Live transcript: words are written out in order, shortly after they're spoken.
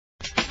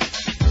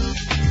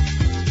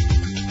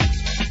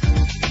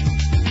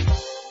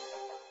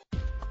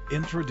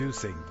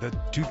Introducing the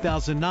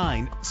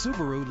 2009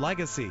 Subaru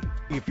Legacy.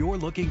 If you're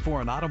looking for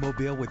an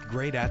automobile with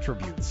great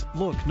attributes,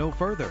 look no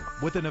further.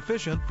 With an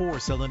efficient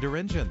 4-cylinder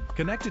engine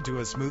connected to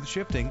a smooth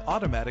shifting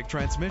automatic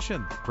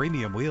transmission,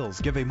 premium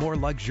wheels give a more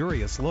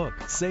luxurious look.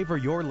 Savor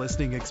your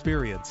listening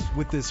experience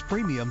with this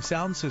premium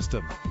sound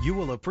system. You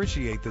will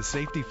appreciate the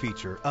safety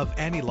feature of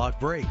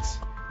anti-lock brakes.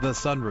 The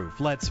sunroof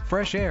lets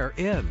fresh air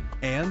in.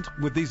 And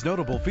with these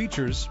notable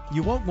features,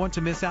 you won't want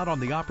to miss out on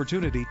the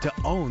opportunity to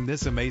own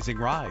this amazing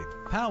ride.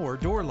 Power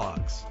door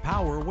locks,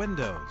 power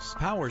windows,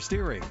 power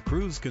steering,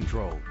 cruise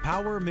control,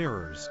 power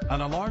mirrors,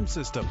 an alarm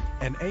system,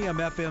 an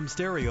AM/FM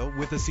stereo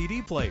with a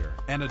CD player,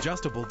 an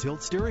adjustable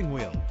tilt steering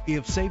wheel.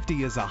 If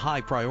safety is a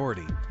high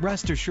priority,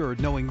 rest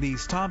assured knowing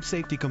these top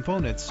safety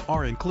components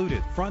are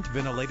included: front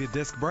ventilated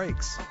disc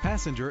brakes,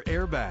 passenger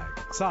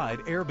airbag, side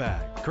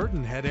airbag,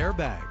 curtain head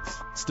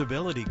airbags,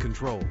 stability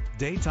control,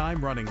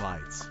 daytime running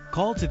lights.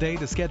 Call today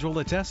to schedule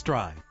a test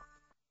drive.